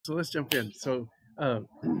So let's jump in. So uh,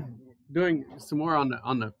 doing some more on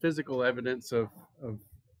the physical evidence of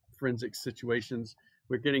forensic situations,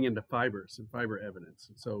 we're getting into fibers and fiber evidence.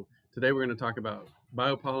 So today we're going to talk about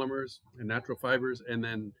biopolymers and natural fibers, and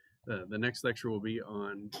then the next lecture will be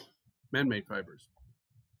on man-made fibers.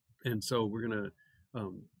 And so we're going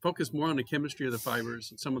to focus more on the chemistry of the fibers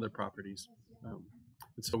and some of their properties.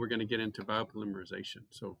 And so we're going to get into biopolymerization.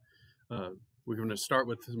 So we're going to start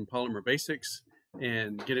with some polymer basics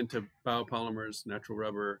and get into biopolymers, natural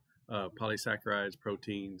rubber, polysaccharides,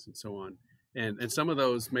 proteins, and so on. And some of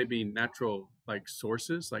those may be natural like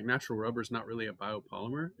sources, like natural rubber is not really a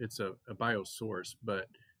biopolymer, it's a biosource, but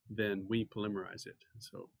then we polymerize it.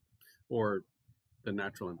 So, or the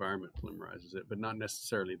natural environment polymerizes it, but not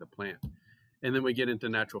necessarily the plant. And then we get into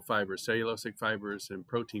natural fibers, cellulosic fibers and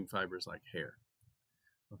protein fibers like hair.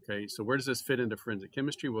 Okay, so where does this fit into forensic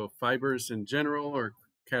chemistry? Well, fibers in general are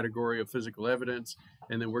category of physical evidence,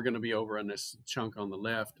 and then we're going to be over on this chunk on the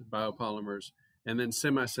left, biopolymers, and then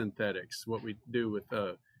semi-synthetics, what we do with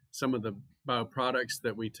some of the bioproducts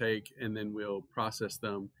that we take, and then we'll process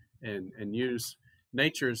them and use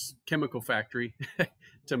nature's chemical factory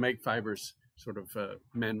to make fibers, sort of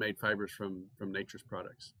man-made fibers from nature's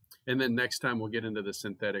products. And then next time we'll get into the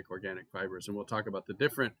synthetic organic fibers, and we'll talk about the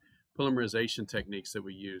different polymerization techniques that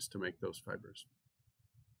we use to make those fibers.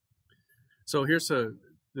 So here's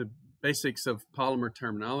the basics of polymer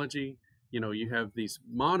terminology. You know, you have these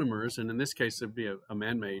monomers, and in this case it'd be a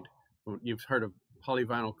man-made. You've heard of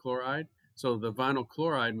polyvinyl chloride. So the vinyl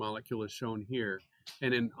chloride molecule is shown here,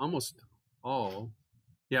 and in almost all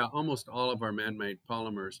of our man-made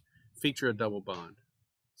polymers feature a double bond.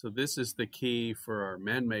 So this is the key for our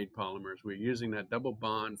man-made polymers. We're using that double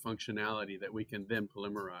bond functionality that we can then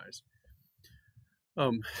polymerize.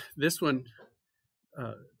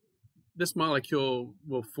 This molecule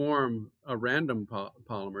will form a random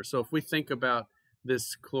polymer. So if we think about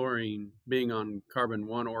this chlorine being on carbon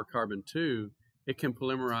 1 or carbon 2, it can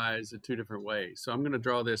polymerize in two different ways. So I'm going to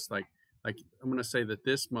draw this like I'm going to say that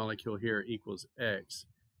this molecule here equals X,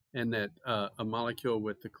 and that a molecule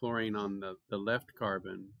with the chlorine on the left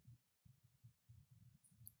carbon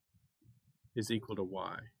is equal to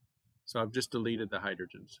Y. So I've just deleted the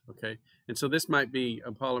hydrogens, okay? And so this might be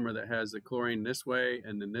a polymer that has the chlorine this way,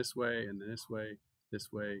 and then this way, and then this way,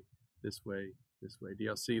 this way, this way, this way. Do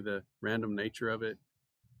y'all see the random nature of it?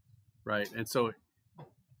 Right, and so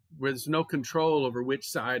there's no control over which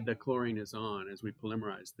side the chlorine is on as we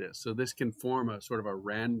polymerize this. So this can form a sort of a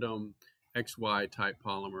random XY type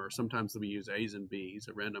polymer, or sometimes we use A's and B's,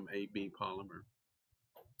 a random AB polymer.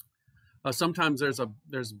 Sometimes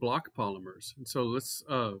there's block polymers, and so let's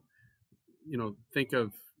think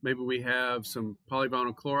of maybe we have some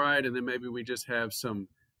polyvinyl chloride, and then maybe we just have some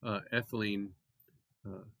ethylene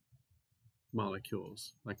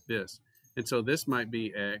molecules like this, and so this might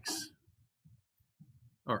be X,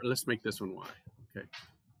 or let's make this one Y. Okay,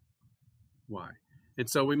 Y, and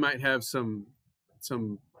so we might have some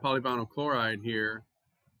polyvinyl chloride here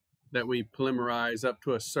that we polymerize up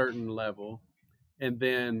to a certain level, and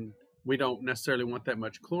then we don't necessarily want that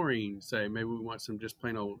much chlorine, say maybe we want some just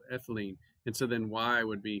plain old ethylene, and so then Y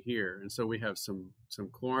would be here, and so we have some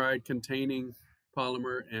chloride containing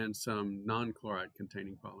polymer and some non-chloride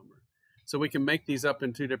containing polymer. So we can make these up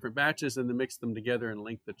in two different batches and then mix them together and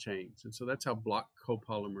link the chains, and so that's how block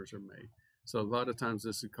copolymers are made. So a lot of times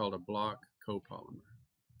this is called a block copolymer.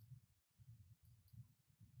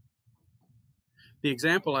 The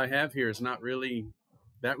example I have here is not really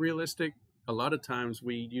that realistic. A lot of times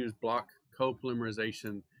we use block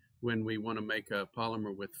copolymerization when we want to make a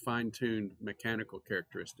polymer with fine-tuned mechanical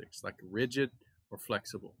characteristics, like rigid or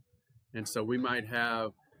flexible. And so we might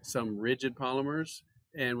have some rigid polymers,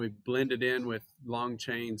 and we blend it in with long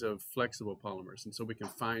chains of flexible polymers. And so we can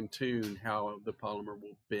fine-tune how the polymer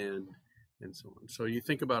will bend and so on. So you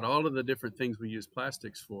think about all of the different things we use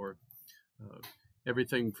plastics for,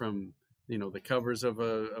 everything from the covers of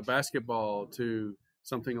a basketball to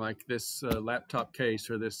something like this laptop case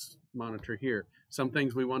or this monitor here. Some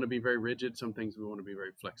things we want to be very rigid, some things we want to be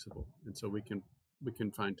very flexible, and so we can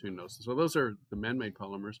fine-tune those. So those are the man-made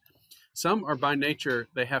polymers. Some are by nature,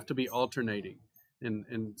 they have to be alternating,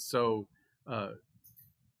 and so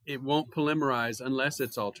it won't polymerize unless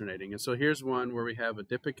it's alternating. And so here's one where we have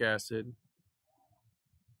adipic acid,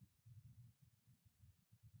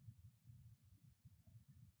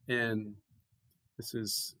 and this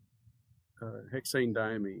is hexane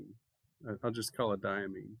diamine. I'll just call it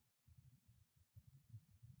diamine.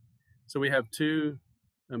 So we have two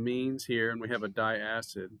amines here, and we have a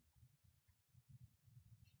diacid.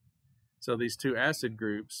 So these two acid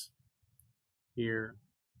groups here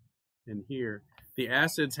and here, the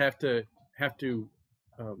acids have to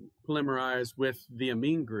polymerize with the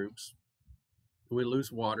amine groups. We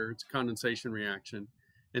lose water. It's a condensation reaction,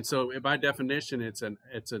 and so by definition, it's an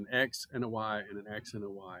X and a Y and an X and a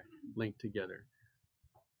Y linked together.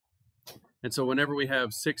 And so whenever we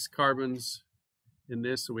have 6 carbons in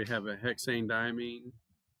this, so we have a hexane diamine,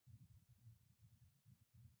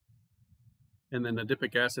 and then the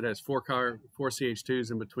adipic acid has 4 CH2s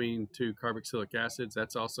in between 2 carboxylic acids.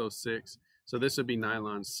 That's also 6. So this would be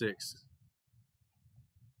nylon 6.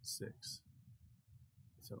 So,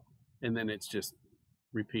 and then it's just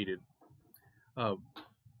repeated.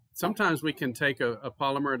 Sometimes we can take a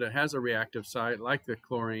polymer that has a reactive site, like the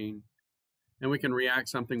chlorine, and we can react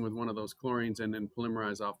something with one of those chlorines and then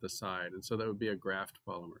polymerize off the side. And so that would be a graft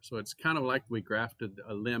polymer. So it's kind of like we grafted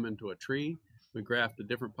a limb into a tree. We graft a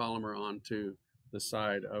different polymer onto the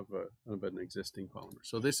side of an existing polymer.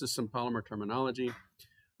 So this is some polymer terminology.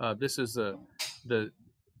 This is the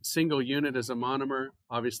single unit is a monomer.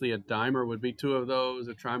 Obviously, a dimer would be 2 of those.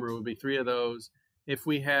 A trimer would be 3 of those. If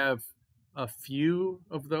we have a few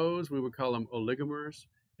of those, we would call them oligomers.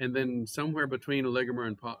 And then somewhere between oligomer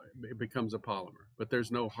and it becomes a polymer. But there's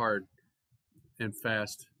no hard and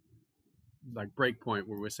fast like break point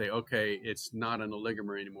where we say, okay, it's not an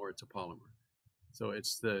oligomer anymore, it's a polymer. So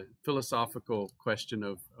it's the philosophical question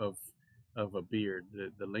of a beard,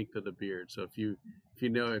 the length of the beard. So if you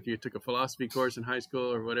took a philosophy course in high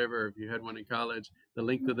school or whatever, if you had one in college, the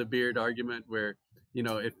length of the beard argument, where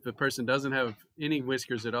if the person doesn't have any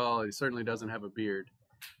whiskers at all, he certainly doesn't have a beard.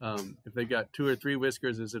 If they got 2 or 3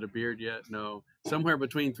 whiskers, is it a beard yet? No. Somewhere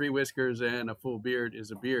between 3 whiskers and a full beard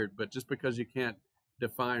is a beard, but just because you can't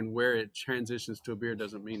define where it transitions to a beard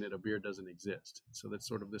doesn't mean that a beard doesn't exist. So that's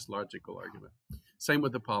sort of this logical argument. Same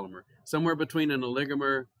with the polymer. Somewhere between an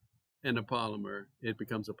oligomer and a polymer, it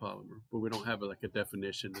becomes a polymer, but we don't have a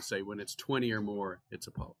definition to say when it's 20 or more, it's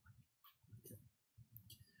a polymer. Okay.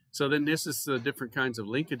 So then this is the different kinds of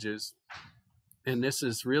linkages. And this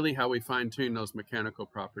is really how we fine-tune those mechanical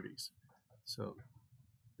properties. So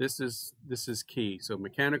this is key. So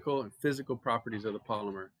mechanical and physical properties of the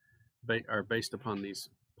polymer are based upon these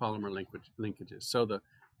polymer linkages. So the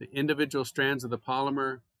individual strands of the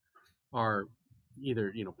polymer are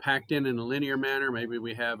either packed in a linear manner. Maybe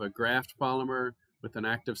we have a graft polymer with an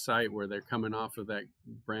active site where they're coming off of that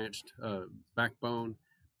branched backbone.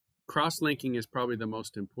 Cross-linking is probably the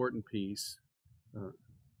most important piece. And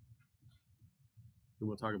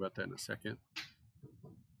we'll talk about that in a second.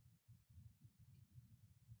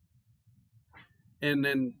 And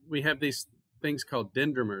then we have these things called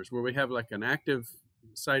dendrimers, where we have like an active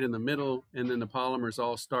site in the middle, and then the polymers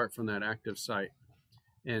all start from that active site.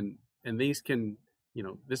 And these can,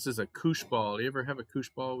 this is a koosh ball. You ever have a koosh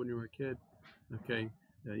ball when you were a kid? Okay.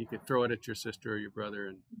 You could throw it at your sister or your brother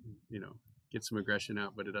and, get some aggression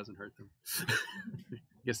out, but it doesn't hurt them. I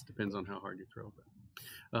guess it depends on how hard you throw. But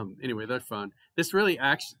anyway, they're fun. This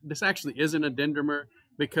actually isn't a dendrimer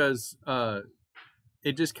because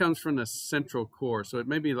it just comes from the central core. So it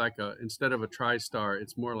may be like instead of a tri-star,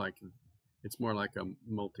 it's more like a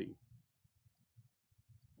multi-star.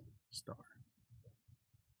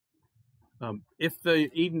 If the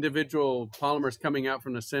individual polymers coming out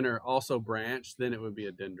from the center also branch, then it would be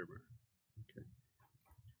a dendrimer. Okay.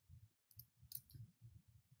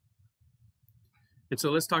 And so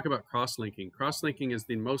let's talk about cross-linking. Cross-linking is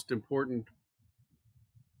the most important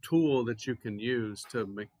tool that you can use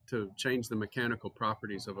to change the mechanical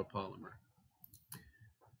properties of a polymer.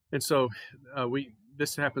 And so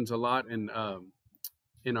this happens a lot in our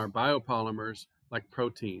biopolymers, like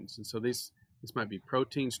proteins. And so this might be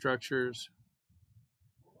protein structures.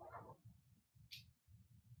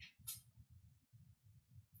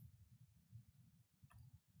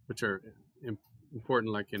 Which are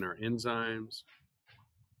important, like in our enzymes.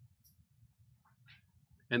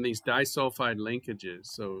 And these disulfide linkages,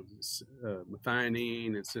 so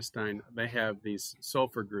methionine and cysteine, they have these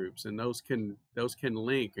sulfur groups, and those can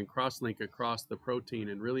link and cross-link across the protein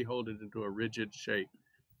and really hold it into a rigid shape.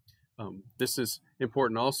 This is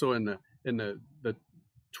important also in the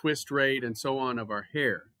twist rate and so on of our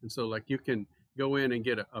hair. And so, like, you can go in and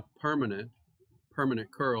get a permanent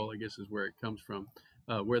curl, I guess is where it comes from,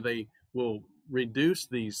 where they will reduce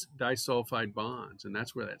these disulfide bonds, and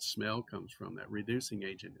that's where that smell comes from. That reducing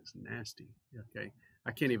agent is nasty. Okay,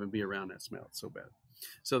 I can't even be around that smell. It's so bad.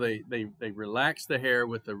 So they relax the hair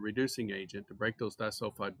with the reducing agent to break those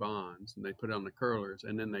disulfide bonds, and they put it on the curlers,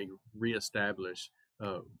 and then they reestablish,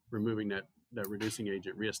 removing that reducing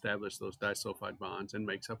agent, reestablish those disulfide bonds, and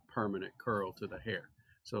makes a permanent curl to the hair.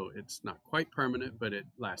 So it's not quite permanent, but it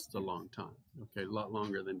lasts a long time. Okay, a lot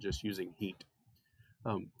longer than just using heat.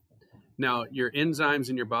 Now, your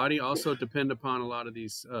enzymes in your body also depend upon a lot of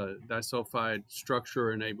these disulfide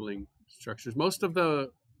structure enabling structures. Most of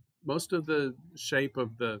the shape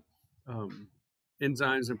of the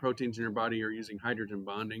enzymes and proteins in your body are using hydrogen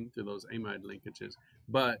bonding through those amide linkages,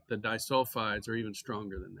 but the disulfides are even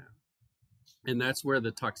stronger than that. And that's where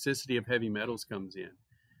the toxicity of heavy metals comes in.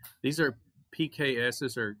 These are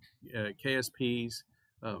PKSs or KSPs,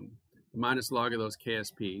 minus log of those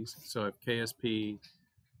KSPs. So if KSP,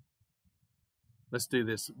 let's do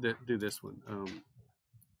this one.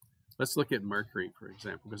 Let's look at mercury, for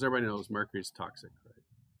example, because everybody knows mercury is toxic, right?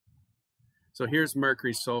 So here's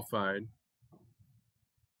mercury sulfide,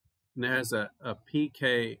 and it has a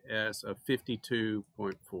PKS of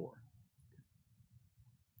 52.4. All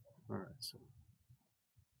right, so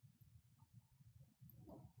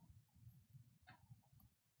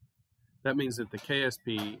that means that the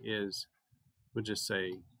KSP is, we'll just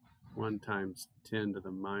say 1 times 10 to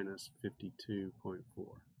the minus 52.4.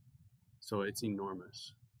 So it's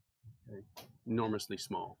enormous, okay? Enormously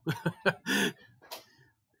small.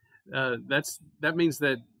 That means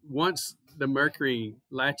that once the mercury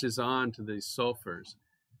latches on to these sulfurs,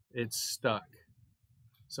 it's stuck.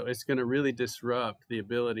 So it's going to really disrupt the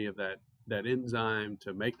ability of that enzyme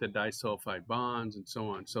to make the disulfide bonds and so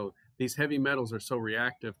on. So these heavy metals are so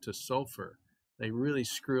reactive to sulfur, they really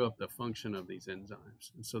screw up the function of these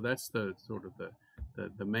enzymes. And so that's the sort of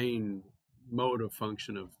the main mode of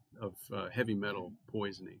function of heavy metal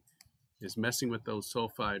poisoning, is messing with those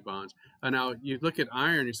sulfide bonds. And now you look at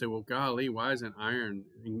iron, you say, well, golly, why isn't iron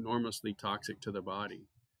enormously toxic to the body?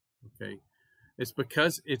 Okay, it's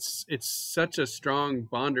because it's such a strong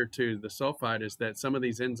bonder to the sulfide, is that some of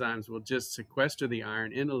these enzymes will just sequester the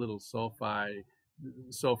iron in a little sulfur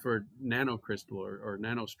nanocrystal or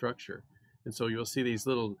nanostructure. And so you'll see these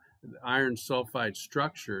little iron sulfide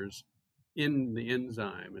structures in the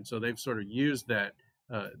enzyme. And so they've sort of used that,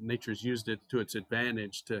 nature's used it to its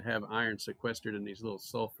advantage to have iron sequestered in these little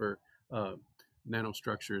sulfur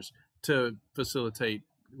nanostructures to facilitate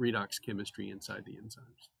redox chemistry inside the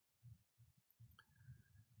enzymes.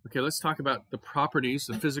 Okay, let's talk about the properties,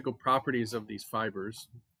 the physical properties of these fibers.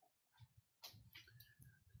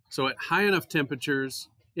 So at high enough temperatures,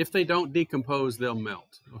 if they don't decompose, they'll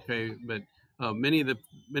melt. Okay, but many of the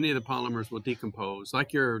polymers will decompose.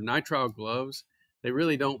 Like your nitrile gloves, they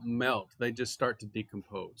really don't melt. They just start to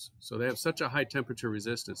decompose. So they have such a high temperature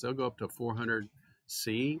resistance. They'll go up to 400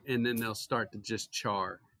 C, and then they'll start to just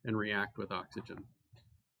char and react with oxygen.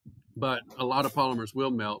 But a lot of polymers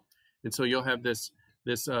will melt, and so you'll have this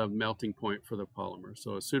melting point for the polymer.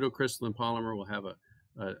 So a pseudocrystalline polymer will have a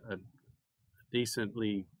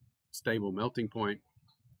decently stable melting point.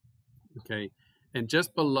 Okay, and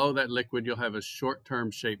just below that liquid, you'll have a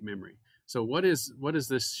short-term shape memory. So what is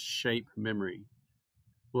this shape memory?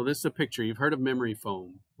 Well, this is a picture. You've heard of memory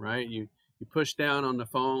foam, right? You push down on the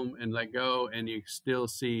foam and let go, and you still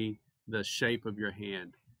see the shape of your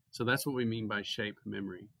hand. So that's what we mean by shape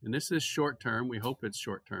memory. And this is short-term. We hope it's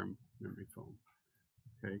short-term memory foam.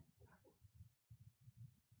 Okay.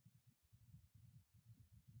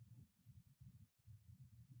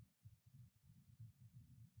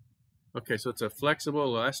 Okay, so it's a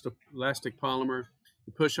flexible, elastic polymer.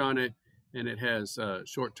 You push on it, and it has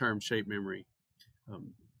short-term shape memory.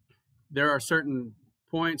 There are certain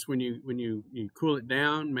points when you cool it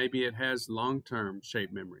down, maybe it has long-term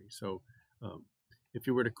shape memory. So if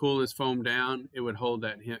you were to cool this foam down, it would hold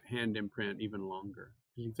that hand imprint even longer.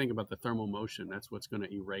 You think about the thermal motion, that's what's going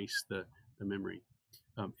to erase the memory.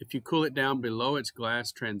 If you cool it down below its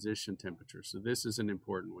glass transition temperature, so this is an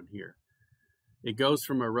important one here. It goes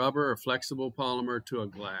from a rubber or flexible polymer to a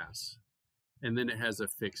glass, and then it has a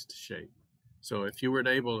fixed shape. So if you were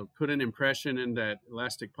able to put an impression in that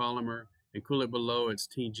elastic polymer and cool it below its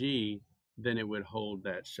TG, then it would hold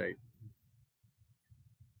that shape.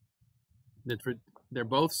 They're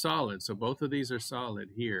both solid, so both of these are solid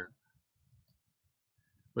here.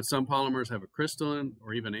 But some polymers have a crystalline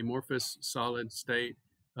or even amorphous solid state.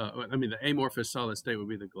 The amorphous solid state would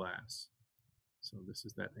be the glass. So this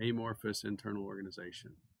is that amorphous internal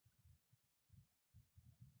organization.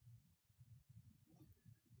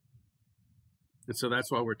 And so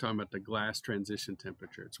that's why we're talking about the glass transition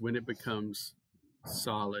temperature. It's when it becomes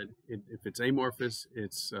solid. If it's amorphous,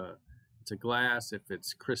 it's a glass. If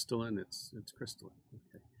it's crystalline, it's crystalline.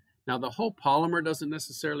 Okay. Now the whole polymer doesn't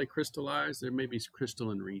necessarily crystallize. There may be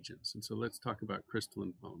crystalline regions. And so let's talk about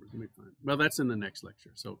crystalline polymers. Let me find. Well, that's in the next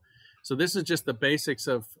lecture. So this is just the basics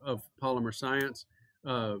of polymer science.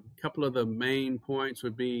 A couple of the main points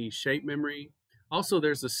would be shape memory. Also,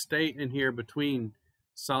 there's a state in here between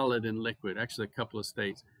solid and liquid, actually a couple of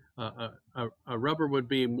states. A rubber would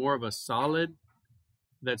be more of a solid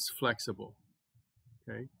that's flexible.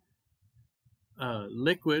 Okay.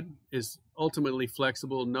 Liquid is ultimately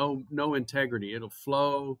flexible, no integrity. It'll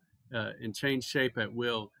flow and change shape at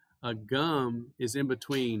will. A gum is in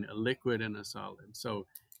between a liquid and a solid. So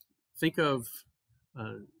think of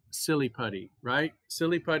silly putty, right?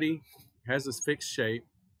 Silly putty has this fixed shape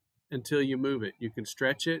until you move it. You can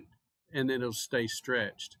stretch it and then it'll stay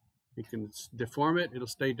stretched. You can deform it, it'll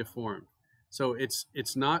stay deformed. So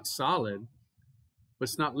it's not solid, but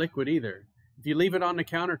it's not liquid either. If you leave it on the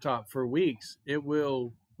countertop for weeks, it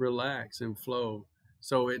will relax and flow.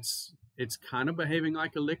 So it's kind of behaving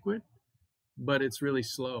like a liquid, but it's really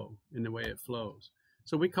slow in the way it flows.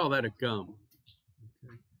 So we call that a gum.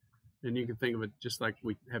 Okay? And you can think of it just like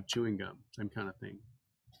we have chewing gum, same kind of thing.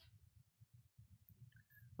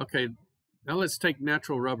 Okay, now let's take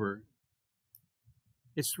natural rubber.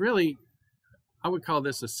 It's really, I would call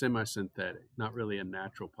this a semi-synthetic, not really a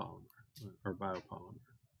natural polymer or biopolymer.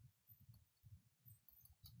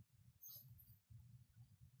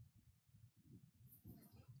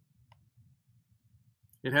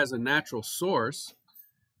 It has a natural source,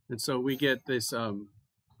 and so we get this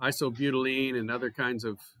isobutylene and other kinds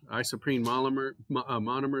of isoprene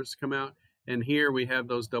monomers come out, and here we have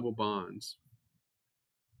those double bonds.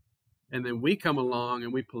 And then we come along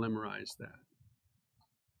and we polymerize that.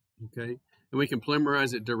 Okay, and we can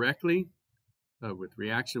polymerize it directly with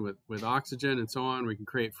reaction with oxygen and so on. We can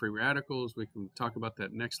create free radicals. We can talk about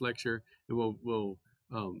that next lecture, and we'll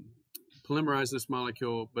polymerize this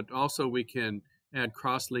molecule, but also we can add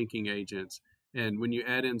cross-linking agents. And when you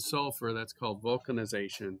add in sulfur, that's called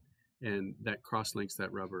vulcanization, and that cross-links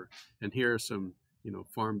that rubber. And here are some,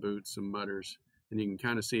 farm boots, some mudders, and you can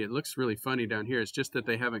kind of see it looks really funny down here. It's just that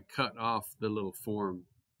they haven't cut off the little form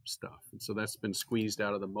stuff. And so that's been squeezed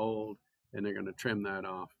out of the mold, and they're going to trim that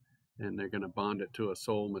off, and they're going to bond it to a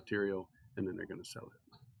sole material, and then they're going to sell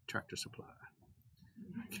it. Tractor Supply.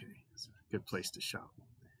 Okay, it's a good place to shop.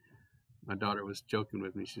 My daughter was joking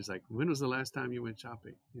with me. She's like, when was the last time you went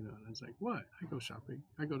shopping? And I was like, what? I go shopping.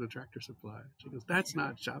 I go to Tractor Supply. She goes, that's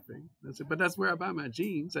not shopping. I said, but that's where I buy my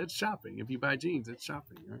jeans. That's shopping. If you buy jeans, it's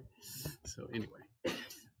shopping, right? So anyway,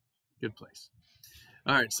 good place.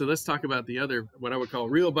 All right, so let's talk about the other, what I would call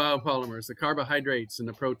real biopolymers, the carbohydrates and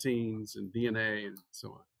the proteins and DNA and so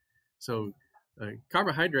on. So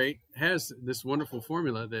carbohydrate has this wonderful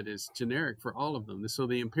formula that is generic for all of them. So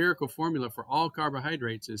the empirical formula for all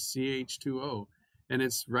carbohydrates is CH2O, and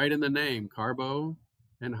it's right in the name, carbo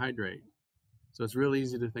and hydrate. So it's real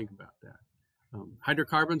easy to think about that.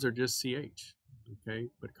 Hydrocarbons are just CH, okay?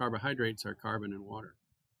 But carbohydrates are carbon and water.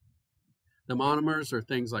 The monomers are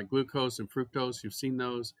things like glucose and fructose. You've seen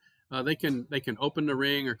those. They can open the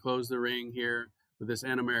ring or close the ring here with this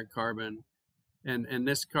anomeric carbon. And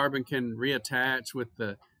this carbon can reattach with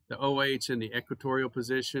the OH in the equatorial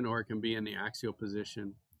position, or it can be in the axial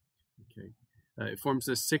position. Okay, it forms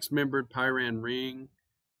this six-membered pyrran ring.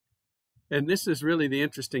 And this is really the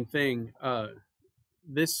interesting thing.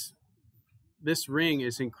 This ring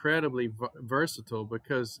is incredibly versatile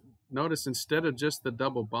because notice instead of just the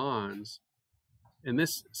double bonds, in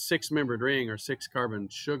this six-membered ring or six-carbon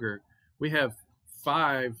sugar, we have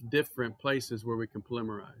 5 different places where we can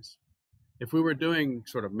polymerize. If we were doing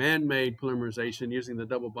sort of man-made polymerization using the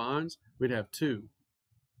double bonds, we'd have 2.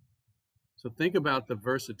 So think about the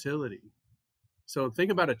versatility. So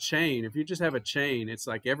think about a chain. If you just have a chain, it's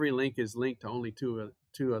like every link is linked to only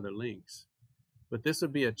two other links. But this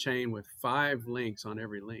would be a chain with 5 links on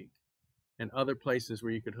every link and other places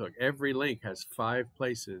where you could hook. Every link has 5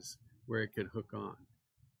 places where it could hook on.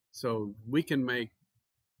 So we can make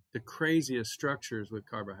the craziest structures with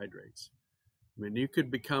carbohydrates. I mean, you could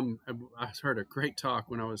become, I heard a great talk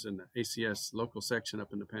when I was in the ACS local section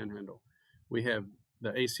up in the Panhandle. We have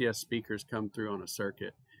the ACS speakers come through on a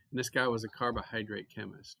circuit, and this guy was a carbohydrate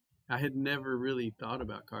chemist. I had never really thought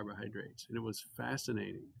about carbohydrates, and it was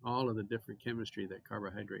fascinating, all of the different chemistry that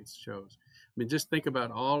carbohydrates shows. I mean, just think about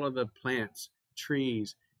all of the plants,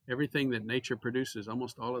 trees, everything that nature produces,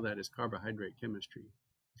 almost all of that is carbohydrate chemistry.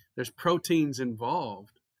 There's proteins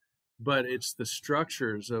involved, but it's the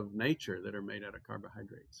structures of nature that are made out of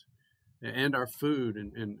carbohydrates and our food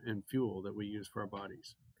and fuel that we use for our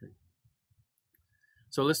bodies. Okay.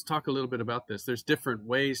 So let's talk a little bit about this. There's different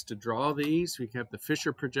ways to draw these. We have the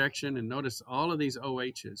Fisher projection, and notice all of these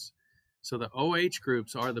OHs. So the OH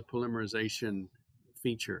groups are the polymerization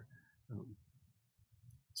feature.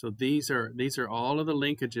 So these are all of the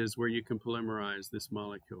linkages where you can polymerize this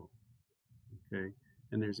molecule. Okay,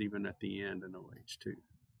 and there's even at the end an OH too.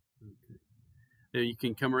 Okay. You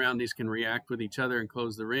can come around, these can react with each other and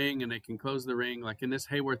close the ring, and they can close the ring. Like in this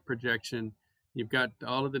Hayworth projection, you've got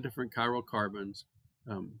all of the different chiral carbons,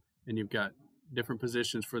 and you've got different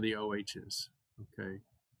positions for the OHs, okay?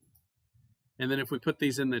 And then if we put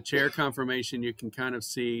these in the chair conformation, you can kind of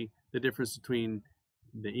see the difference between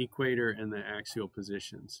the equator and the axial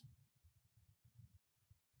positions.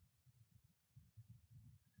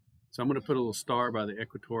 So I'm going to put a little star by the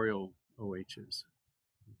equatorial OHs.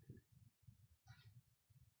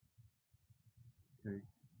 Okay.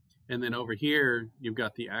 And then over here, you've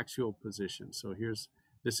got the axial position. So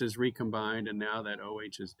this is recombined, and now that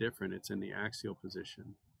OH is different. It's in the axial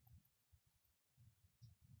position.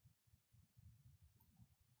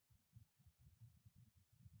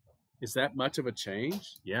 Is that much of a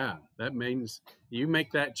change? Yeah, that means you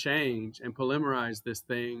make that change and polymerize this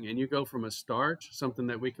thing, and you go from a starch, something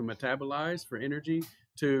that we can metabolize for energy,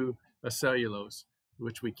 to a cellulose,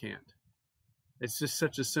 which we can't. It's just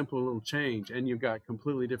such a simple little change, and you've got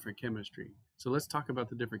completely different chemistry. So let's talk about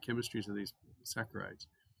the different chemistries of these saccharides.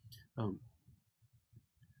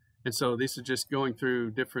 And so this is just going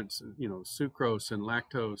through different, sucrose and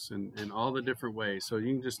lactose and all the different ways. So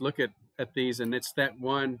you can just look at these, and it's that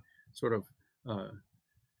one sort of,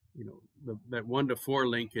 that 1 to 4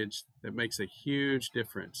 linkage that makes a huge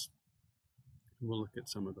difference. We'll look at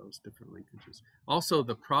some of those different linkages. Also,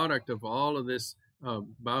 the product of all of this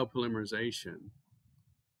biopolymerization.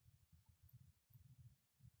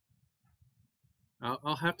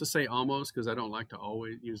 I'll have to say almost, because I don't like to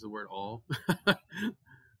always use the word all.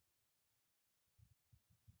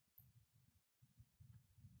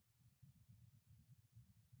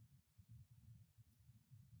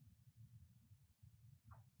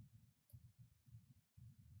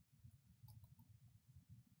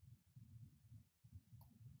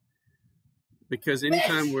 Because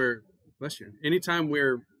anytime we're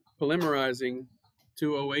polymerizing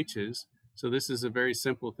 2 OHs, so this is a very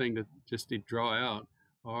simple thing to draw out,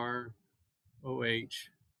 R, OH,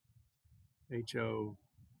 HO,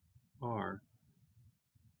 R,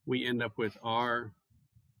 we end up with R,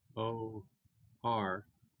 O, R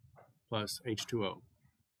plus H2O.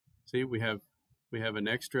 See, we have an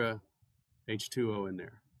extra H2O in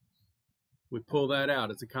there. We pull that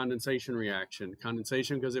out. It's a condensation reaction.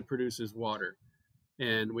 Condensation because it produces water,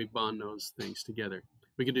 and we bond those things together.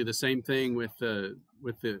 We can do the same thing with the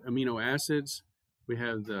amino acids. We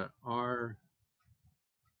have the R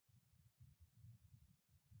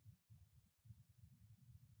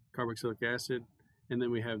carboxylic acid, and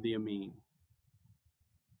then we have the amine.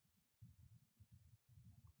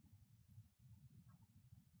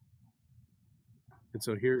 And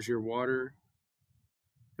so here's your water,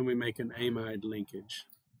 and we make an amide linkage.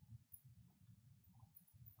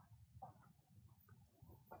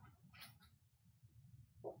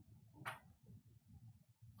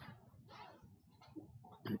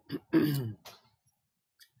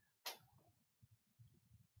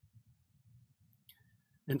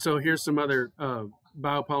 And so here's some other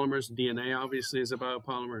biopolymers. DNA obviously is a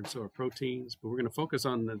biopolymer, and so are proteins. But we're going to focus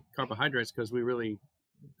on the carbohydrates because we really,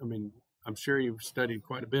 I'm sure you've studied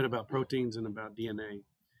quite a bit about proteins and about DNA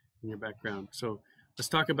in your background. So let's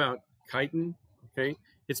talk about chitin. Okay,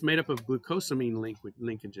 it's made up of glucosamine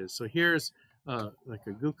linkages. So here's like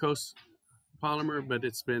a glucose polymer, but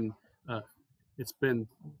it's been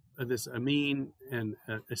this amine and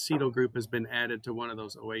acetyl group has been added to one of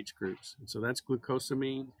those OH groups. And so that's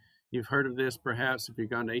glucosamine. You've heard of this perhaps if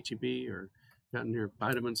you've gone to HEB or gotten your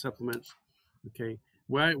vitamin supplements. Okay,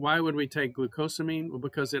 why would we take glucosamine? Well,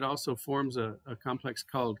 because it also forms a complex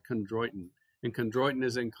called chondroitin. And chondroitin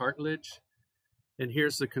is in cartilage. And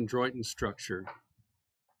here's the chondroitin structure.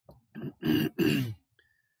 And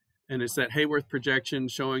it's that Hayworth projection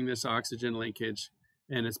showing this oxygen linkage,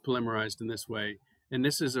 and it's polymerized in this way. And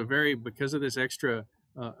this is because of this extra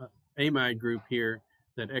amide group here,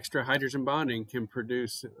 that extra hydrogen bonding can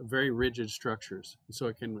produce very rigid structures. So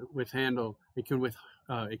it can handle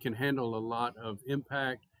a lot of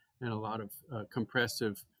impact and a lot of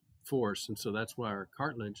compressive force. And so that's why our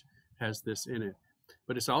cartilage has this in it.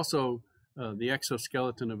 But it's also the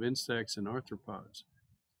exoskeleton of insects and arthropods.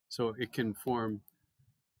 So it can form,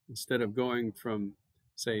 instead of going from,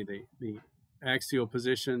 say, the axial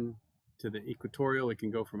position to the equatorial, it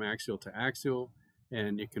can go from axial to axial,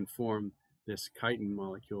 and it can form this chitin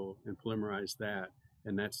molecule and polymerize that.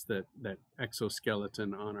 And that's that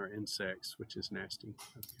exoskeleton on our insects, which is nasty.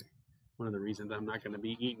 Okay. One of the reasons I'm not going to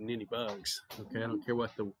be eating any bugs. Okay, I don't care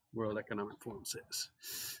what the World Economic Forum says.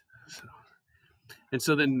 And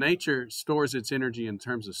so then nature stores its energy in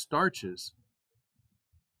terms of starches.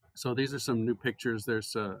 So these are some new pictures.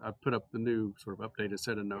 There's I put up the new sort of updated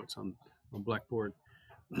set of notes on on blackboard.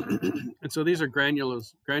 And so these are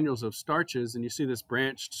granules of starches, and you see this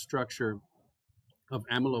branched structure of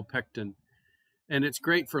amylopectin. And it's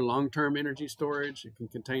great for long-term energy storage. It can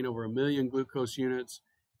contain over 1 million glucose units.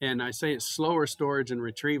 And I say it's slower storage and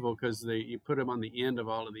retrieval because you put them on the end of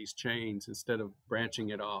all of these chains instead of branching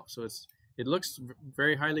it off. So it looks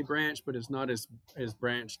very highly branched, but it's not as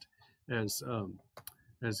branched as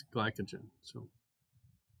glycogen. So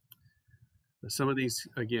some of these,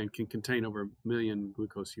 again, can contain over 1 million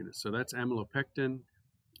glucose units. So that's amylopectin.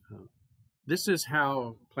 This is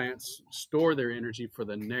how plants store their energy for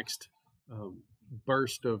the next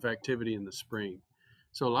burst of activity in the spring.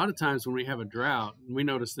 So a lot of times when we have a drought, and we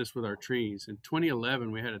noticed this with our trees, in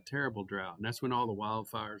 2011 we had a terrible drought, and that's when all the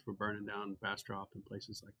wildfires were burning down Bastrop and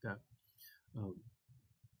places like that.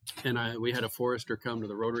 We had a forester come to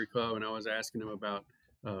the Rotary Club, and I was asking him about,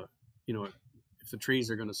 if the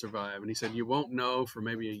trees are going to survive, and he said, you won't know for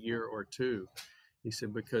maybe a year or two. He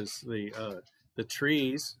said, because the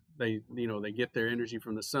trees, they get their energy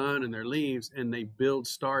from the sun and their leaves, and they build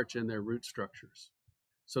starch in their root structures.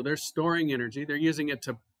 So they're storing energy. They're using it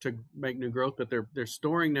to make new growth, but they're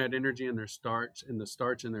storing that energy in their starch, in the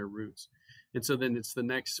starch in their roots. And so then it's the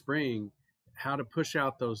next spring, how to push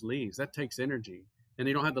out those leaves. That takes energy. And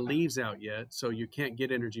they don't have the leaves out yet, so you can't get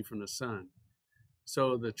energy from the sun.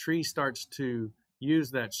 So the tree starts to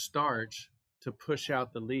use that starch to push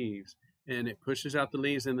out the leaves. And it pushes out the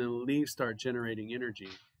leaves, and then the leaves start generating energy.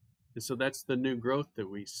 And so that's the new growth that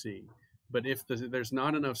we see. But if there's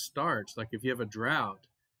not enough starch, like if you have a drought,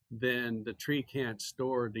 then the tree can't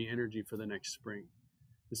store the energy for the next spring.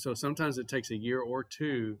 And so sometimes it takes a year or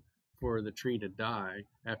two for the tree to die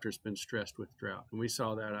after it's been stressed with drought. And we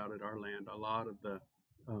saw that out at our land. A lot of the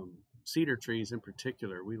cedar trees in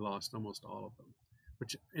particular, we lost almost all of them,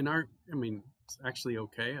 which it's actually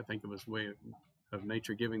okay. I think it was a way of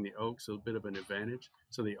nature giving the oaks a bit of an advantage.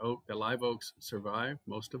 So the live oaks survive,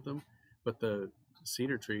 most of them, but the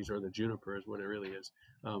cedar trees, or the juniper is what it really is,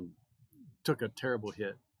 took a terrible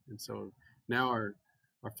hit. And so now our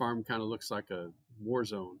farm kind of looks like a war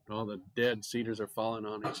zone. All the dead cedars are falling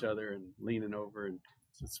on each other and leaning over, and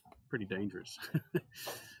it's pretty dangerous.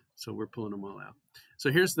 So we're pulling them all out.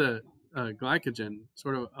 So here's the glycogen,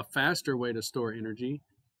 sort of a faster way to store energy.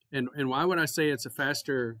 And why would I say it's a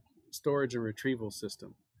faster storage and retrieval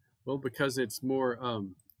system? Well, because it's more,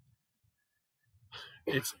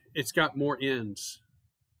 it's got more ends.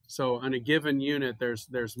 So on a given unit,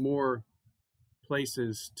 there's more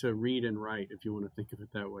places to read and write, if you want to think of it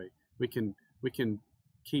that way. We can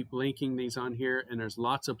keep linking these on here, and there's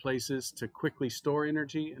lots of places to quickly store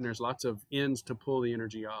energy, and there's lots of ends to pull the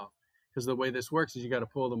energy off. Because the way this works is you got to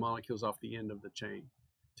pull the molecules off the end of the chain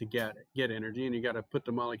to get energy, and you got to put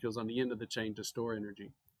the molecules on the end of the chain to store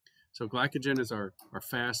energy. So glycogen is our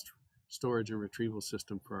fast storage and retrieval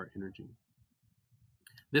system for our energy.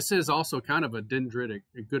 This is also kind of a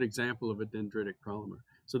good example of a dendritic polymer.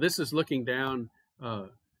 So this is looking down,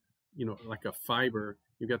 like a fiber.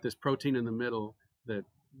 You've got this protein in the middle that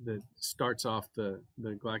starts off the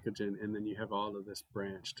glycogen, and then you have all of this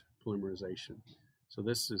branched polymerization. So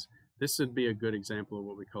this would be a good example of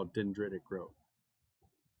what we call dendritic growth.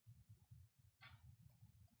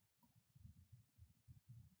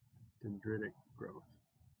 Dendritic growth.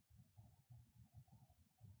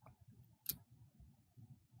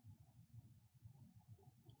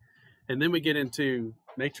 And then we get into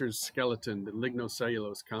nature's skeleton, the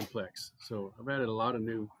lignocellulose complex. So I've added a lot of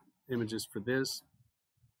new images for this.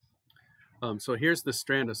 So here's the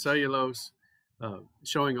strand of cellulose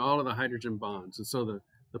showing all of the hydrogen bonds. And so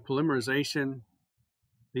the polymerization,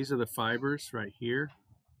 these are the fibers right here.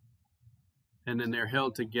 And then they're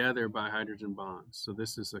held together by hydrogen bonds. So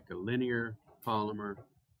this is like a linear polymer.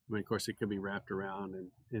 Of course, it could be wrapped around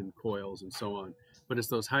in coils and so on. But it's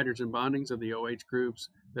those hydrogen bondings of the OH groups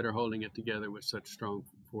that are holding it together with such strong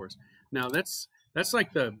force. Now, that's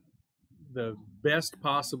like the best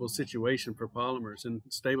possible situation for polymers and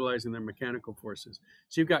stabilizing their mechanical forces.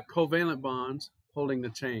 So you've got covalent bonds holding the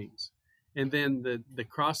chains. And then the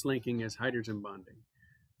cross-linking is hydrogen bonding.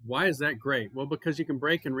 Why is that great? Well, because you can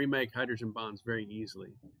break and remake hydrogen bonds very easily.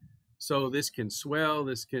 So this can swell,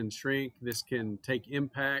 this can shrink, this can take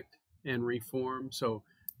impact and reform. So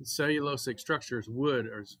cellulosic structures, wood,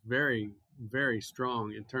 are very, very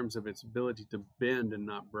strong in terms of its ability to bend and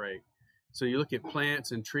not break. So you look at plants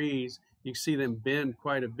and trees, you see them bend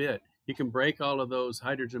quite a bit. You can break all of those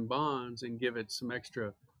hydrogen bonds and give it some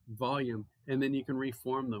extra volume, and then you can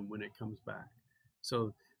reform them when it comes back.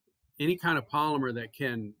 So any kind of polymer that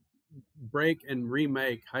can break and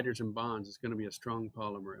remake hydrogen bonds is going to be a strong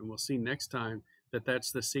polymer. And we'll see next time that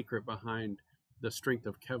that's the secret behind the strength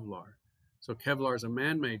of Kevlar. So Kevlar is a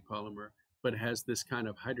man-made polymer, but it has this kind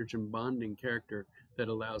of hydrogen bonding character that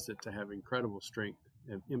allows it to have incredible strength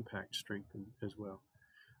and impact strength as well.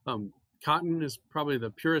 Cotton is probably the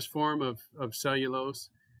purest form of cellulose,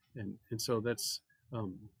 and so that's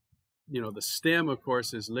the stem, of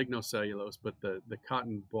course, is lignocellulose, but the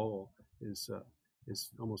cotton ball is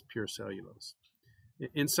almost pure cellulose.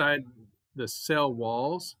 Inside the cell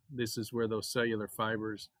walls, this is where those cellular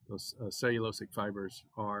fibers, those cellulosic fibers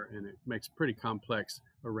are, and it makes pretty complex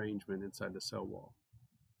arrangement inside the cell wall.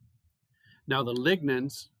 Now the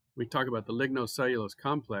lignins, we talk about the lignocellulose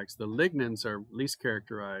complex. The lignins are least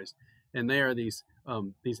characterized, and they are these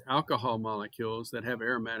alcohol molecules that have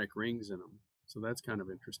aromatic rings in them. So that's kind of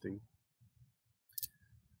interesting.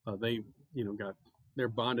 They're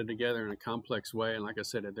bonded together in a complex way, and like I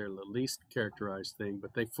said, they're the least characterized thing.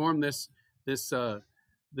 But they form this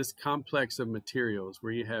complex of materials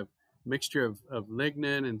where you have mixture of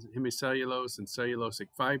lignin and hemicellulose and cellulosic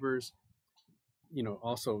fibers.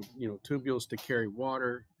 Also tubules to carry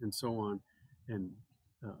water and so on. And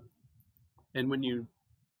when you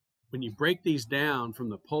break these down from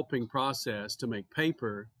the pulping process to make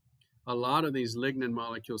paper, a lot of these lignin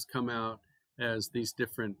molecules come out as these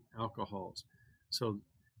different alcohols. So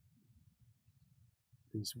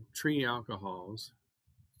these tree alcohols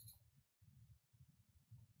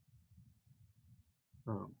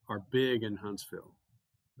are big in Huntsville.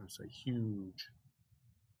 I say huge.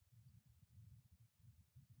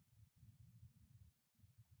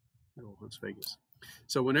 Oh, Las Vegas.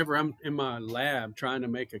 So whenever I'm in my lab trying to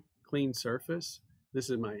make a clean surface, this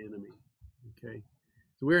is my enemy. Okay.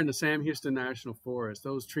 So we're in the Sam Houston National Forest.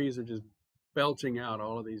 Those trees are just belching out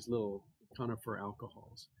all of these little conifer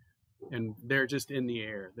alcohols, and they're just in the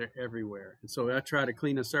air. They're everywhere. And so I try to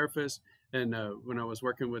clean a surface, and when I was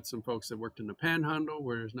working with some folks that worked in the Panhandle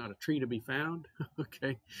where there's not a tree to be found,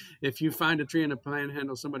 okay, if you find a tree in the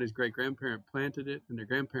Panhandle, somebody's great-grandparent planted it, and their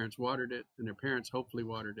grandparents watered it, and their parents hopefully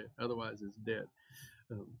watered it, otherwise it's dead.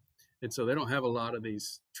 And so they don't have a lot of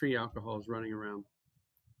these tree alcohols running around,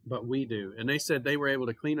 but we do. And they said they were able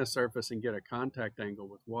to clean a surface and get a contact angle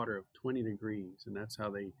with water of 20 degrees, and that's how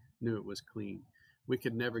they knew it was clean. We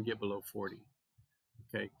could never get below 40.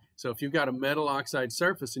 Okay, so if you've got a metal oxide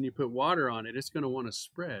surface and you put water on it, it's going to want to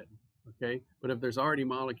spread. Okay, but if there's already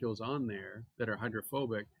molecules on there that are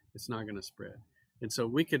hydrophobic, it's not going to spread. And so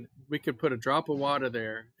we could put a drop of water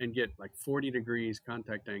there and get like 40 degrees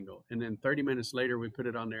contact angle, and then 30 minutes later we put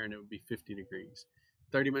it on there and it would be 50 degrees.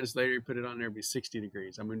 30 minutes later, you put it on there, it'd be 60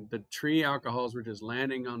 degrees. I mean, the tree alcohols were just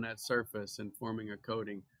landing on that surface and forming a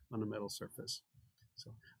coating on the metal surface.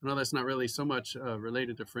 So I know that's not really so much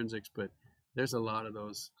related to forensics, but there's a lot of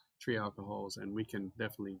those tree alcohols, and we can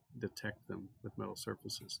definitely detect them with metal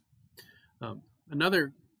surfaces.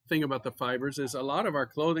 Another thing about the fibers is a lot of our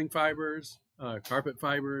clothing fibers, carpet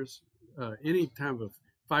fibers, any type of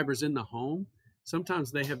fibers in the home,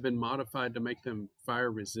 sometimes they have been modified to make them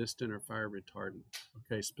fire resistant or fire retardant.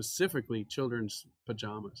 Okay, specifically children's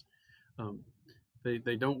pajamas.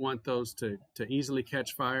 They don't want those to easily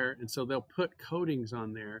catch fire, and so they'll put coatings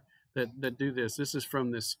on there that do this. This is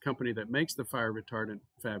from this company that makes the fire retardant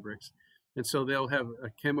fabrics. And so they'll have a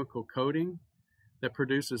chemical coating that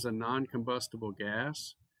produces a non-combustible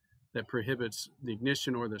gas that prohibits the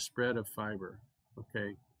ignition or the spread of fiber.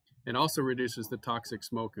 Okay, and also reduces the toxic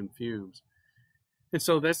smoke and fumes. And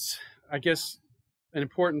so that's, I guess,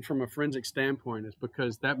 important from a forensic standpoint, is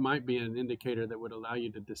because that might be an indicator that would allow you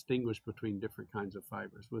to distinguish between different kinds of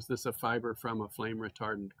fibers. Was this a fiber from a flame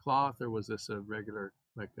retardant cloth, or was this a regular,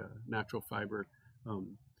 like a natural fiber,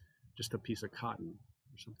 just a piece of cotton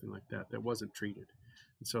or something like that that wasn't treated?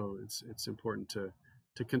 And so it's important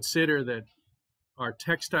to consider that our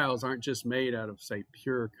textiles aren't just made out of, say,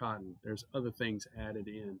 pure cotton. There's other things added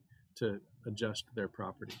in to adjust their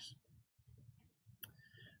properties.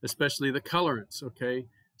 Especially the colorants, okay?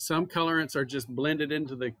 Some colorants are just blended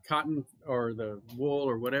into the cotton or the wool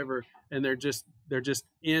or whatever, and they're just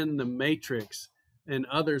in the matrix, and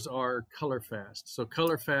others are color fast. So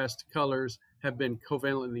color fast colors have been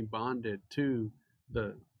covalently bonded to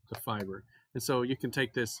the fiber. And so you can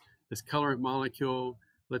take this colorant molecule,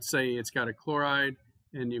 let's say it's got a chloride,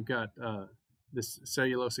 and you've got this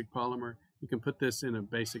cellulosic polymer. You can put this in a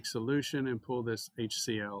basic solution and pull this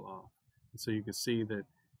HCl off. And so you can see that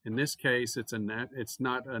in this case, it's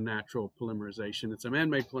not a natural polymerization. It's a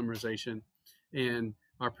man-made polymerization, and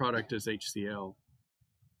our product is HCl.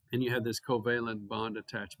 And you have this covalent bond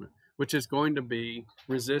attachment, which is going to be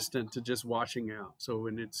resistant to just washing out. So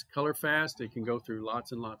when it's color fast, it can go through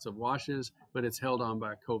lots and lots of washes, but it's held on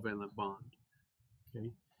by a covalent bond. Okay.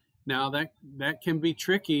 Now that can be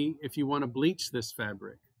tricky if you want to bleach this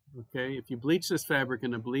fabric. Okay, if you bleach this fabric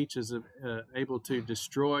and the bleach is able to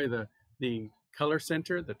destroy the color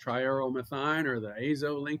center, the triaromethine or the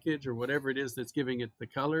azo linkage or whatever it is that's giving it the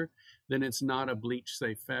color, then it's not a bleach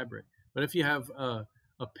safe fabric. But if you have a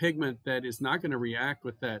pigment that is not going to react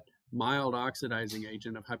with that mild oxidizing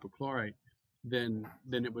agent of hypochlorite, then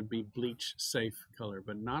it would be bleach safe color.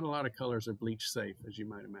 But not a lot of colors are bleach safe, as you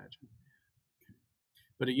might imagine.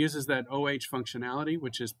 But it uses that OH functionality,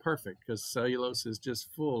 which is perfect because cellulose is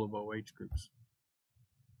just full of OH groups.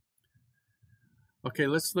 Okay,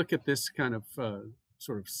 let's look at this kind of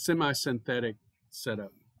sort of semi-synthetic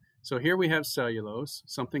setup. So here we have cellulose,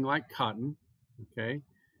 something like cotton, okay?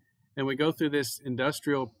 And we go through this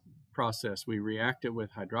industrial process. We react it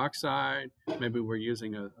with hydroxide, maybe we're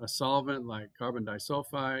using a solvent like carbon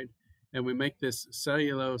disulfide, and we make this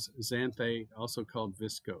cellulose xanthate, also called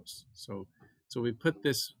viscose. So we put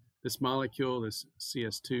this molecule, this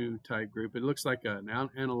CS2 type group, it looks like an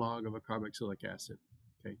analog of a carboxylic acid,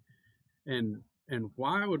 okay? And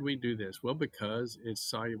why would we do this? Well, because it's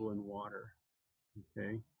soluble in water,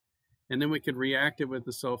 okay? And then we could react it with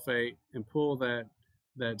the sulfate and pull that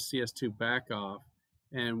CS2 back off,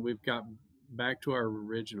 and we've got back to our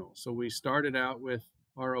original. So we started out with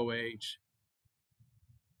ROH,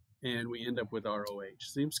 and we end up with ROH.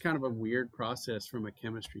 Seems kind of a weird process from a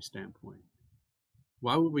chemistry standpoint.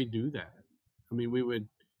 Why would we do that? I mean, we would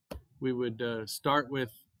start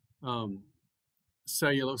with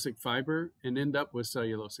cellulosic fiber and end up with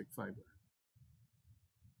cellulosic fiber.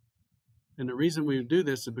 And the reason we do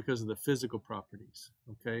this is because of the physical properties,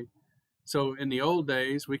 okay? So in the old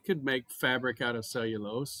days, we could make fabric out of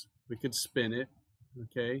cellulose. We could spin it,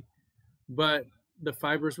 okay? But the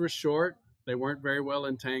fibers were short. They weren't very well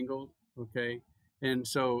entangled, okay? And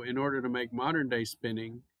so in order to make modern day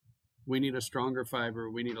spinning, we need a stronger fiber,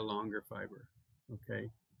 we need a longer fiber, okay?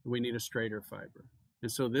 We need a straighter fiber.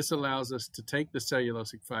 And so this allows us to take the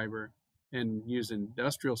cellulosic fiber and use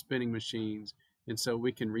industrial spinning machines, and so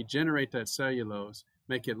we can regenerate that cellulose,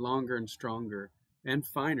 make it longer and stronger and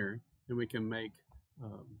finer, and we can make,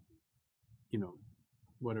 you know,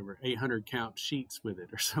 whatever, 800 count sheets with it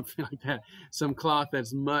or something like that. Some cloth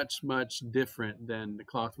that's much, much different than the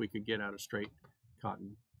cloth we could get out of straight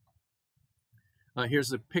cotton.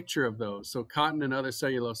 Here's a picture of those. So cotton and other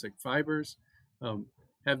cellulosic fibers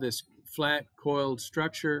have this flat coiled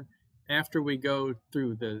structure. After we go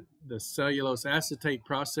through the cellulose acetate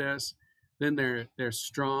process, then they're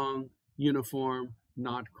strong, uniform,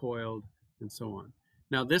 not coiled, and so on.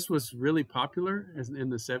 Now this was really popular in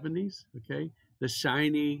the 70s, okay? The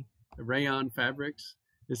shiny rayon fabrics,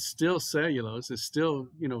 it's still cellulose. It's still,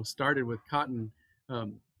 you know, started with cotton.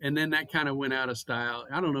 And then that kind of went out of style.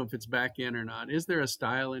 I don't know if it's back in or not. Is there a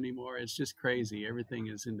style anymore? It's just crazy. Everything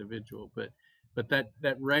is individual. But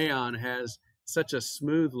that rayon has such a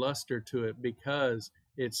smooth luster to it because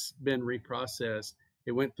it's been reprocessed.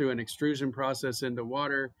 It went through an extrusion process into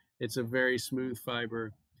water. It's a very smooth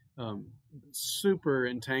fiber, super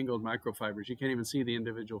entangled microfibers. You can't even see the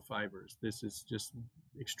individual fibers. This is just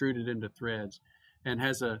extruded into threads, and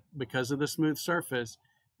because of the smooth surface,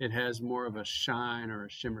 it has more of a shine or a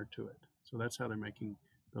shimmer to it. So that's how they're making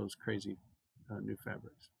those crazy new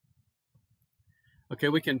fabrics. Okay,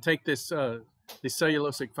 we can take these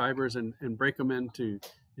cellulosic fibers and break them into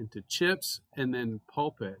chips and then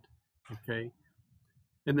pulp it, okay?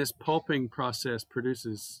 And this pulping process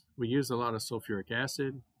we use a lot of sulfuric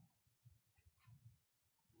acid,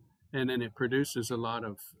 and then it produces a lot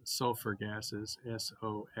of sulfur gases,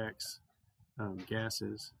 SOX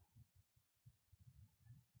gases.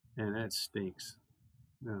 And that stinks.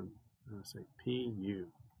 I'll say PU.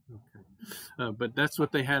 Okay. But that's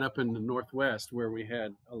what they had up in the Northwest, where we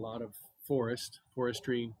had a lot of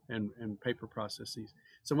forestry, and paper processes.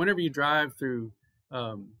 So whenever you drive through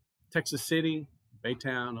Texas City,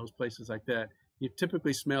 Baytown, those places like that, you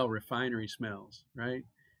typically smell refinery smells, right?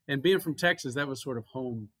 And being from Texas, that was sort of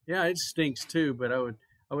home. Yeah, it stinks too, but I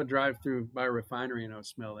would drive through by a refinery and I would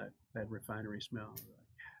smell that refinery smell.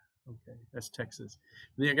 Okay, that's Texas.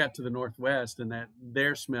 And then I got to the Northwest, and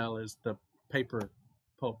their smell is the paper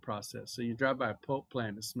pulp process. So you drive by a pulp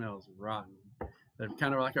plant, it smells rotten. They're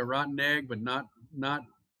kind of like a rotten egg, but not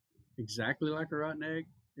exactly like a rotten egg.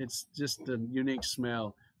 It's just the unique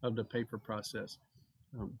smell of the paper process.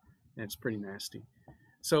 And it's pretty nasty.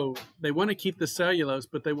 So they want to keep the cellulose,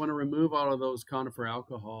 but they want to remove all of those conifer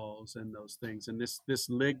alcohols and those things. And these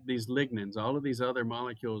lignins, all of these other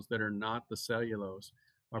molecules that are not the cellulose,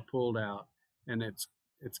 are pulled out, and it's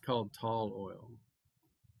called tall oil.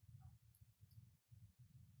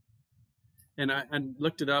 And I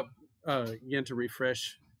looked it up again to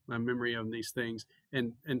refresh my memory of these things.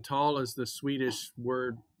 And tall is the Swedish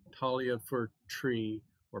word thalia for tree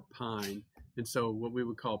or pine. And so what we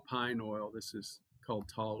would call pine oil, this is called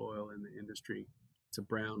tall oil in the industry. It's a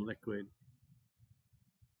brown liquid.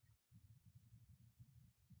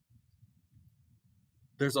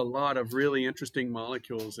 There's a lot of really interesting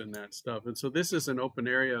molecules in that stuff. And so this is an open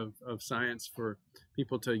area of science for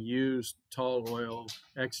people to use tall oil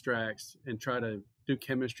extracts and try to do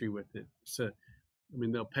chemistry with it. So, I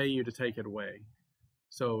mean, they'll pay you to take it away.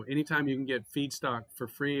 So anytime you can get feedstock for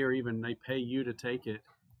free, or even they pay you to take it,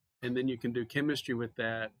 and then you can do chemistry with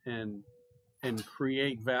that and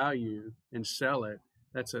create value and sell it,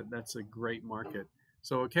 that's a great market.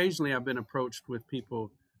 So occasionally I've been approached with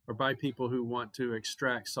people or by people who want to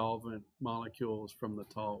extract solvent molecules from the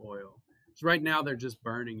tall oil. So right now they're just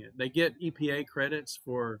burning it. They get EPA credits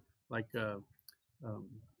for like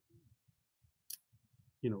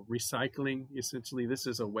recycling. Essentially, this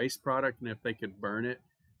is a waste product, and if they could burn it,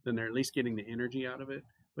 then they're at least getting the energy out of it.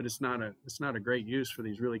 But it's not a great use for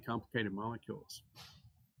these really complicated molecules,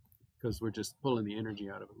 because we're just pulling the energy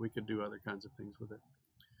out of it. We could do other kinds of things with it.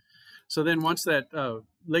 So then once that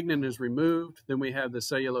lignin is removed, then we have the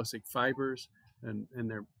cellulosic fibers, and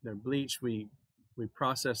they're bleached. We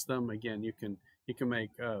process them. Again, you can make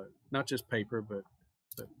not just paper, but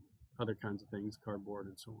other kinds of things, cardboard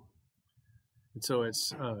and so on. And so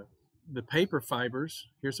it's the paper fibers.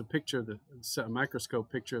 Here's a picture of a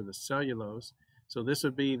microscope picture of the cellulose. So this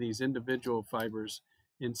would be these individual fibers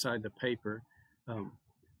inside the paper.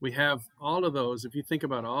 We have all of those. If you think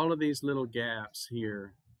about all of these little gaps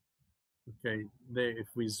here, okay, if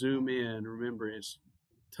we zoom in, remember it's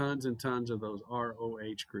tons and tons of those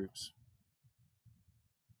ROH groups.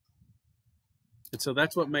 And so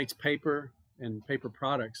that's what makes paper and paper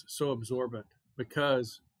products so absorbent,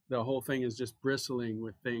 because the whole thing is just bristling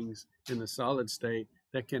with things in the solid state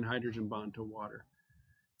that can hydrogen bond to water.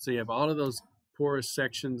 So you have all of those porous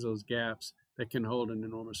sections, those gaps that can hold an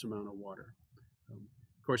enormous amount of water.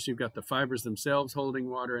 Of course, you've got the fibers themselves holding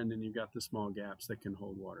water, and then you've got the small gaps that can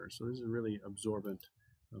hold water. So this is a really absorbent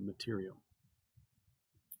material.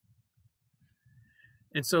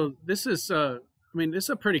 And so this is, this is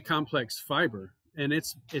a pretty complex fiber, and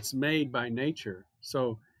it's made by nature.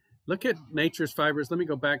 So look at nature's fibers. Let me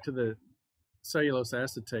go back to the cellulose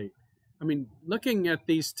acetate. I mean, looking at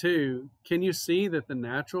these two, can you see that the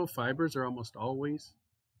natural fibers are almost always?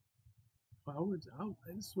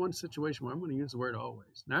 This is one situation where I'm going to use the word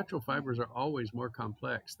always. Natural fibers are always more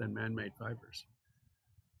complex than man-made fibers.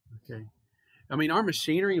 Okay. I mean, our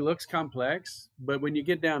machinery looks complex, but when you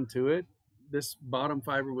get down to it, this bottom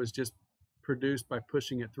fiber was just produced by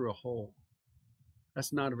pushing it through a hole.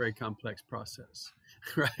 That's not a very complex process,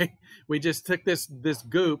 right? We just took this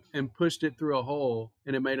goop and pushed it through a hole,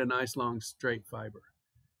 and it made a nice long straight fiber.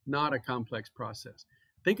 Not a complex process.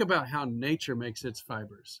 Think about how nature makes its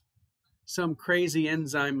fibers. Some crazy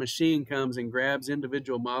enzyme machine comes and grabs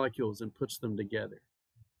individual molecules and puts them together.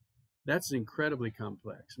 That's incredibly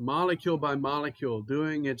complex. Molecule by molecule,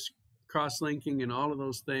 doing its cross-linking and all of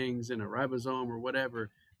those things in a ribosome or whatever.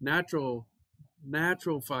 Natural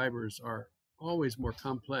fibers are always more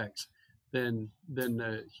complex than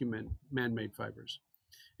the human man-made fibers.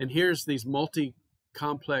 And here's these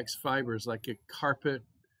multi-complex fibers like a carpet,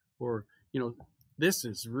 or this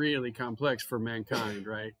is really complex for mankind,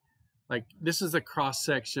 right? Like this is a cross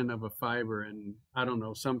section of a fiber, and I don't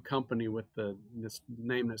know, some company with this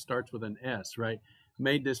name that starts with an S, right,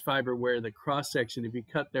 made this fiber where the cross section, if you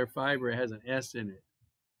cut their fiber, it has an S in it.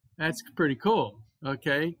 That's pretty cool.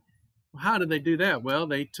 Okay, how did they do that? Well,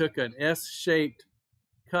 they took an S-shaped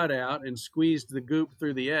cutout and squeezed the goop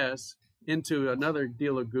through the S into another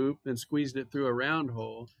deal of goop, then squeezed it through a round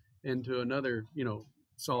hole into another,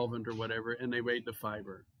 solvent or whatever, and they made the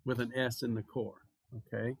fiber with an S in the core.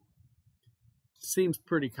 Okay. Seems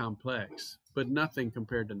pretty complex, but nothing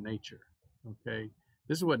compared to nature. Okay,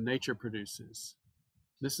 this is what nature produces.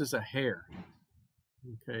 This is a hair.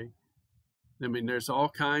 Okay, I mean, there's all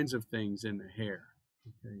kinds of things in the hair.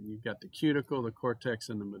 Okay, you've got the cuticle, the cortex,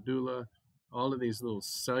 and the medulla. All of these little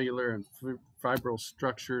cellular and fibril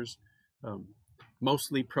structures,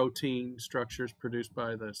 mostly protein structures produced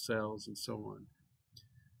by the cells, and so on.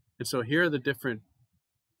 And so here are the different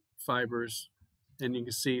fibers, and you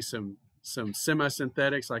can see some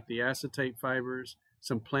semi-synthetics like the acetate fibers,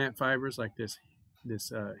 some plant fibers like this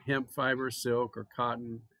hemp fiber, silk or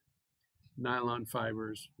cotton, nylon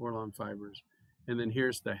fibers, orlon fibers, and then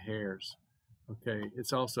here's the hairs. Okay,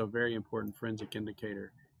 it's also a very important forensic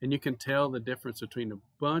indicator, and you can tell the difference between a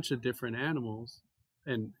bunch of different animals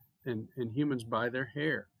and humans by their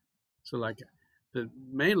hair. So like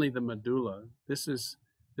mainly the medulla. This is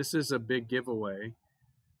a big giveaway.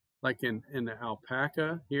 like in the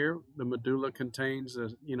alpaca here, the medulla contains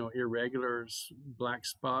irregular black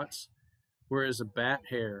spots, whereas a bat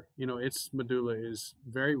hair, its medulla is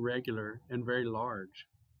very regular and very large.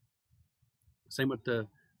 Same with the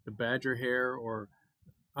badger hair, or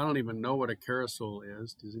I don't even know what a carousel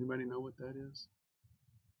is. Does anybody know what that is?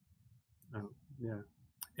 Oh, yeah.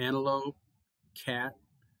 Antelope, cat,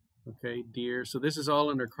 okay, deer. So this is all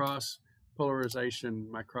under cross polarization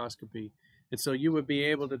microscopy. And so you would be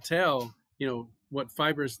able to tell, what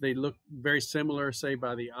fibers, they look very similar, say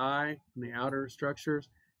by the eye and the outer structures.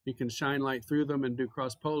 You can shine light through them and do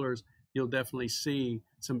cross polars. You'll definitely see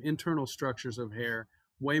some internal structures of hair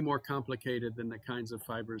way more complicated than the kinds of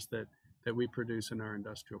fibers that we produce in our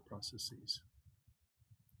industrial processes.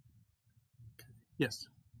 Okay. Yes.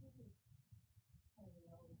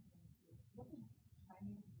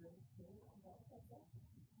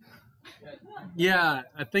 Yeah,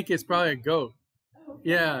 I think it's probably a goat.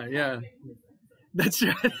 Yeah, yeah. That's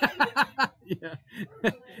right. Yeah.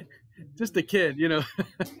 Just a kid,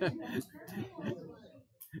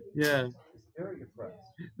 Yeah.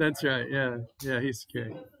 That's right. Yeah. Yeah, he's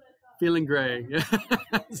great. Feeling gray. Yeah.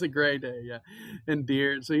 It's a gray day, yeah. And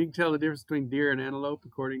deer. So you can tell the difference between deer and antelope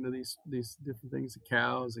according to these different things,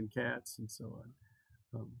 cows and cats and so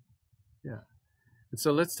on. Yeah. And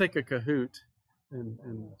so let's take a Kahoot and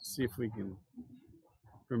see if we can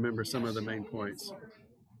remember some of the main points.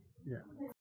 Yeah.